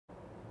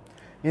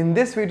In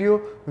this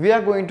video, we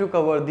are going to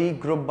cover the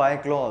group by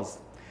clause.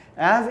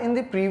 As in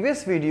the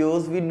previous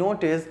videos, we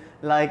noticed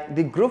like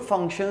the group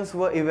functions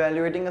were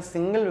evaluating a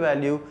single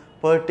value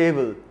per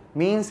table.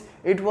 Means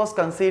it was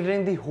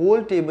considering the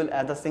whole table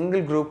as a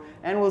single group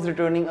and was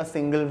returning a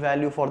single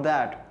value for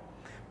that.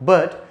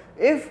 But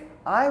if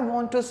I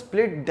want to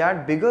split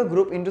that bigger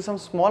group into some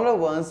smaller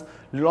ones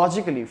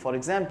logically, for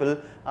example,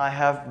 I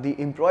have the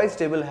employees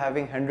table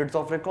having hundreds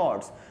of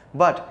records.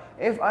 But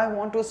if I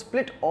want to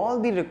split all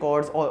the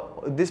records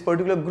or this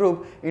particular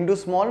group into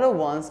smaller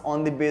ones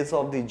on the basis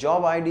of the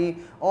job ID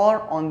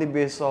or on the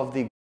basis of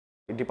the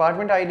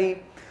department ID,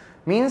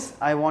 means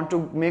I want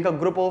to make a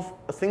group of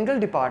a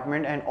single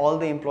department and all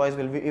the employees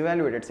will be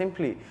evaluated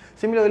simply.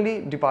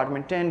 Similarly,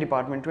 department 10,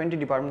 department 20,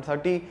 department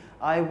 30,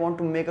 I want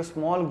to make a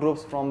small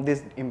groups from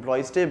this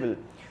employees table.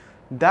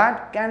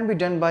 That can be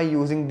done by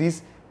using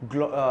this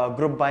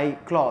group by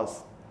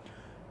clause.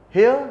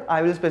 Here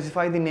I will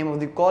specify the name of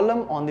the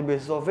column on the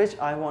basis of which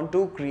I want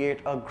to create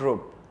a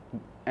group.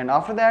 And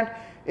after that,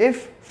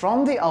 if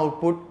from the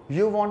output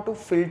you want to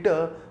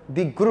filter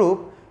the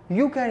group,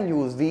 you can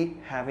use the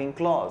having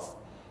clause.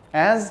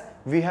 As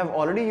we have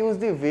already used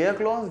the where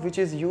clause, which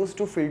is used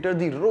to filter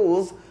the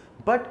rows,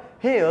 but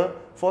here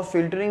for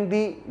filtering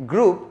the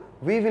group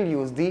we will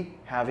use the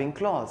having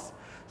clause.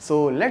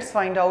 So let's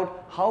find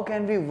out how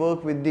can we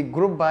work with the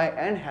group by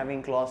and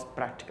having clause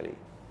practically.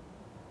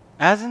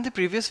 As in the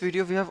previous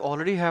video, we have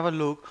already have a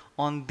look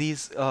on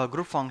these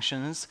group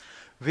functions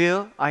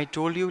where I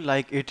told you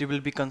like it will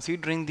be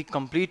considering the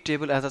complete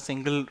table as a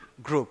single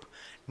group.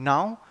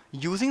 Now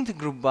using the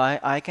group by,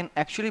 I can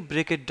actually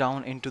break it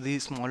down into the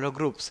smaller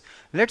groups.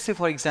 Let's say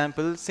for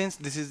example, since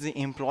this is the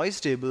employees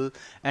table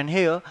and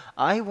here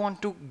I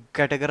want to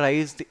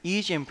categorize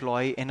each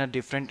employee in a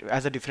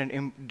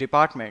different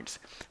departments.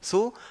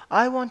 So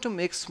I want to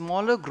make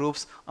smaller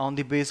groups on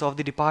the base of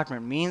the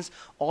department, means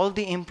all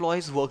the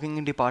employees working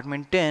in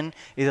department 10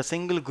 is a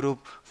single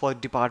group, for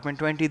department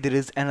 20 there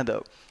is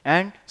another,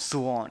 and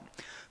so on.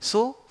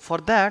 So for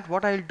that,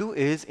 what I'll do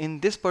is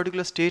in this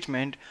particular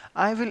statement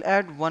I will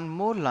add one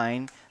more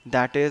line,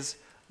 that is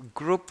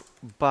group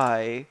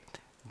by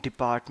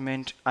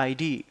department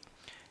ID.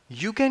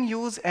 You can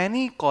use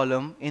any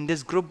column in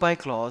this group by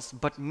clause,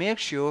 but make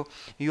sure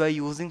you are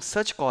using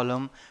such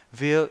column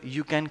where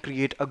you can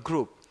create a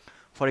group.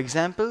 For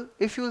example,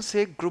 if you will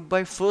say group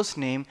by first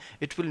name,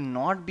 it will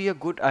not be a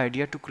good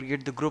idea to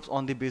create the groups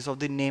on the basis of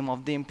the name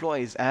of the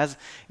employees, as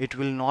it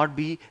will not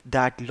be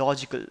that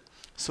logical.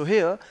 So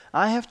here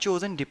I have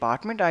chosen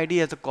department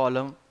ID as a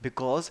column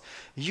because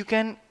you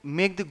can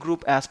make the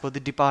group as per the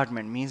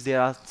department, means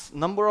there are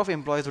number of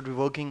employees would be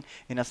working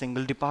in a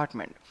single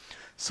department.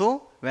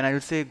 So when I will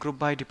say group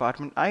by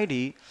department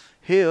ID,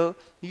 here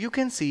you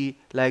can see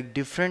like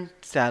different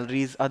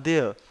salaries are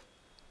there,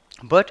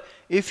 but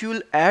if you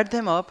will add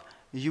them up,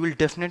 you will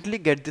definitely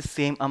get the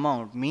same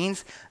amount,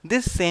 means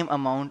this same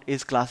amount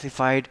is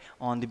classified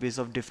on the basis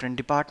of different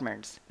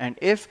departments. And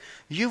if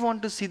you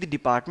want to see the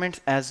departments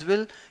as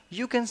well,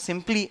 you can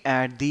simply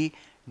add the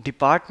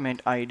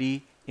department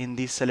ID in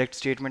the select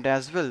statement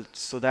as well,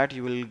 so that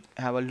you will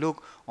have a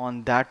look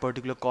on that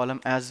particular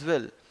column as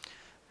well.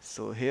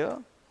 So here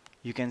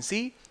you can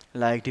see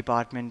like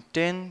department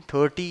 10,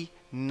 30,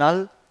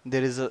 null,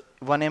 there is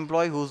one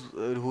employee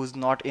who's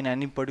not in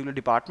any particular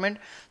department,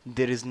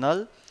 there is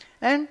null,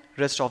 and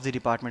rest of the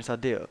departments are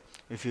there.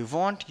 If you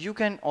want, you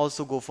can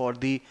also go for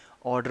the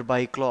order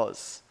by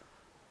clause.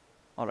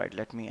 Alright,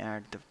 let me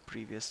add the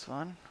previous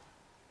one.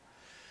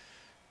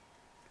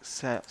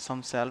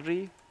 Some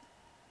salary,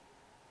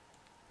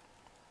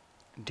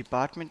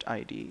 department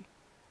ID,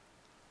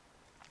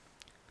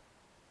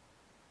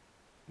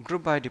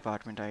 group by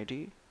department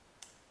ID,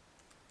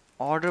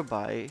 order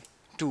by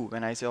 2.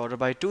 When I say order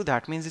by 2,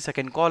 that means the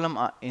second column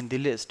in the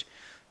list.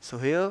 So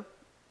here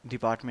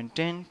department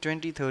 10,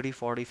 20, 30,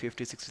 40,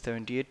 50, 60,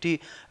 70,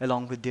 80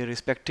 along with their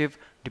respective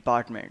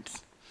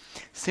departments.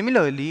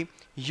 Similarly,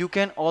 you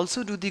can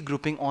also do the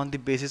grouping on the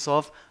basis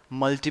of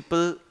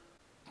multiple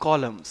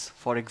columns.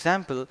 For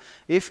example,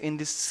 if in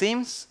the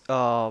same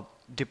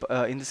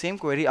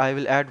query I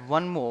will add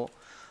one more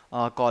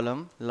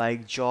column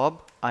like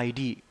job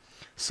ID.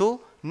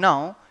 So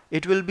now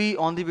it will be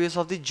on the basis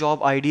of the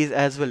job IDs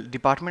as well,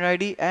 department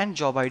ID and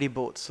job ID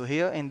both. So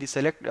here in the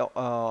select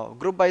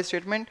group by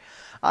statement,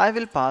 I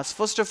will pass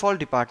first of all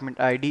department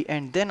ID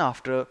and then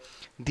after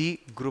the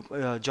group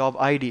job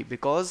ID,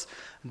 because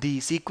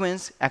the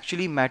sequence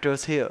actually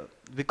matters here.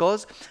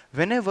 Because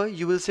whenever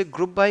you will say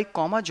group by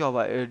comma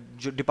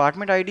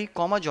department ID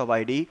comma job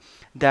ID,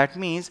 that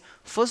means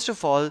first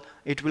of all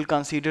it will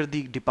consider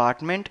the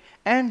department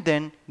and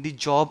then the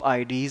job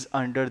IDs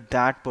under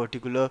that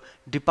particular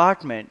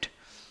department.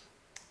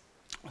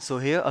 So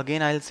here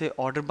again I'll say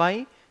order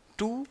by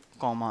 2,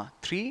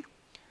 3.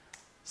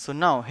 So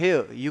now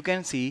here you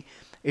can see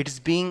it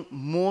is being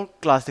more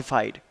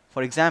classified.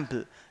 For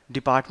example,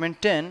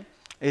 department 10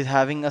 is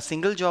having a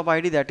single job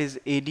ID, that is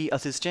AD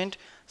assistant,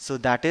 so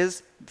that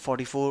is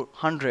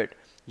 4400.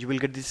 You will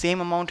get the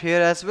same amount here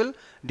as well,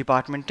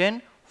 department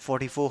 10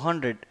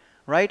 4400,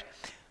 right?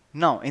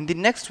 Now in the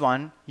next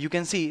one, you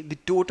can see the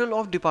total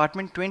of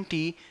department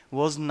 20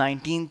 was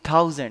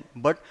 19,000.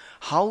 But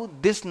how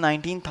this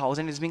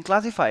 19,000 is being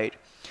classified?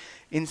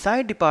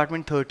 Inside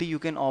department 30, you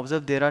can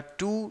observe there are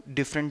two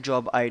different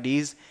job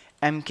IDs,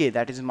 MK,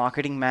 that is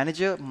marketing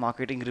manager,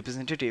 marketing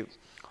representative.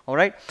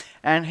 Alright,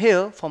 and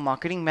here for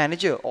marketing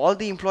manager, all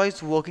the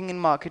employees working in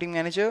marketing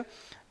manager,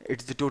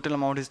 it's the total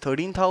amount is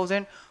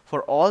 13,000.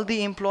 For all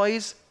the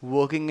employees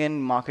working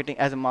in marketing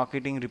as a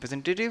marketing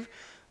representative,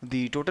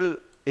 the total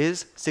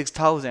is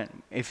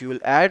 6,000. If you will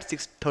add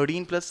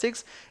 13 plus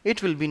 6,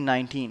 it will be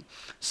 19.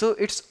 So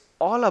it's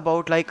all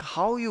about like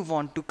how you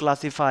want to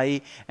classify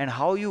and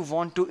how you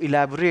want to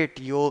elaborate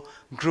your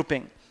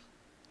grouping.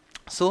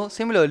 So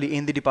similarly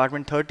in the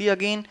department 30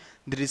 again,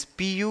 there is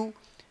PU,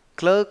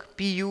 clerk,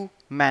 PU,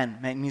 man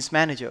means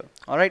manager.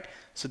 Alright,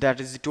 so that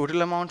is the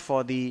total amount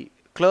for the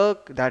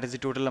clerk, that is the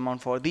total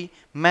amount for the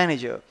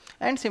manager,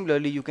 and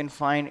similarly you can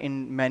find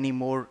in many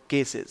more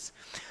cases.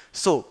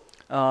 So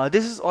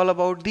this is all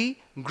about the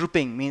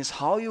grouping, means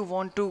how you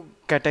want to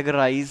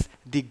categorize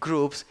the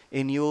groups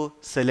in your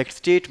select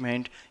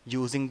statement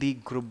using the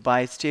group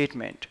by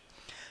statement.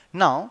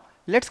 Now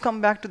let's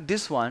come back to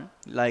this one,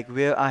 like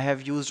where I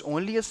have used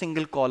only a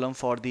single column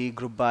for the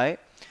group by.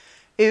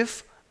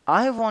 If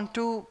I want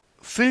to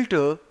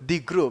filter the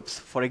groups,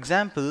 for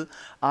example,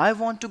 I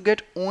want to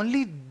get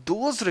only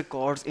those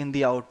records in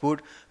the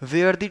output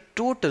where the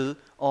total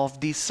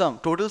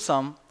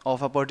sum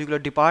of a particular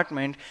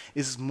department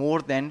is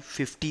more than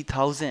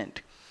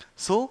 50,000.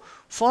 So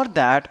for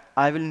that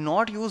I will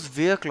not use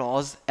where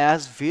clause,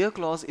 as where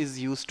clause is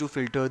used to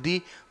filter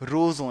the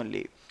rows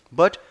only.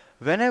 But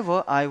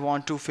whenever I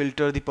want to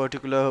filter the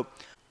particular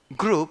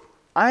group,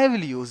 I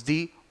will use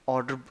the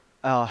order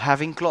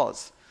having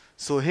clause.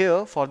 So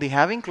here for the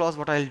having clause,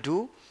 what I'll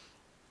do,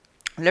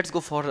 let's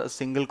go for a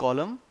single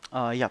column.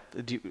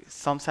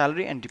 Sum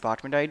salary and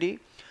department ID,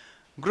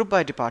 group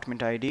by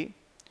department ID,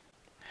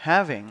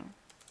 having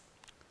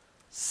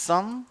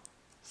sum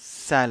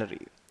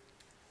salary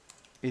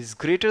is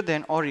greater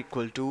than or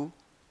equal to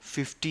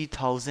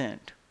 50,000.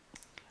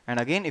 And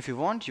again, if you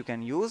want, you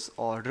can use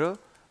order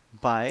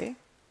by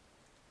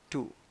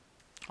 2.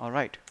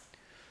 Alright.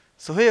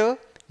 So here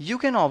you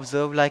can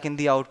observe, like in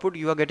the output,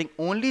 you are getting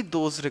only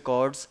those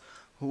records,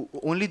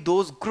 only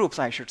those groups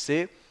I should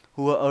say,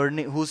 who are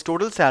earning, whose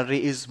total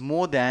salary is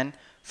more than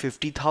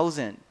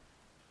 50,000.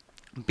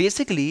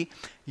 Basically,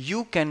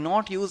 you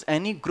cannot use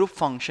any group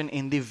function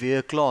in the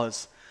where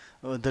clause.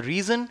 The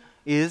reason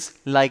is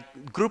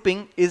like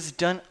grouping is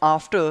done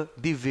after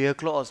the where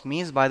clause,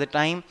 means by the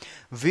time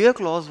where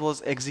clause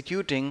was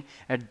executing,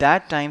 at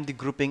that time the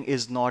grouping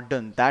is not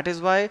done. That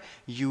is why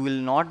you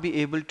will not be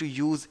able to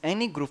use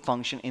any group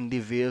function in the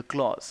where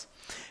clause.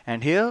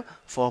 And here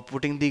for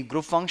putting the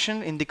group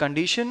function in the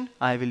condition,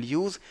 I will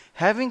use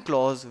having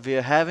clause,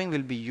 where having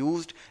will be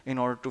used in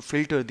order to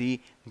filter the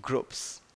groups.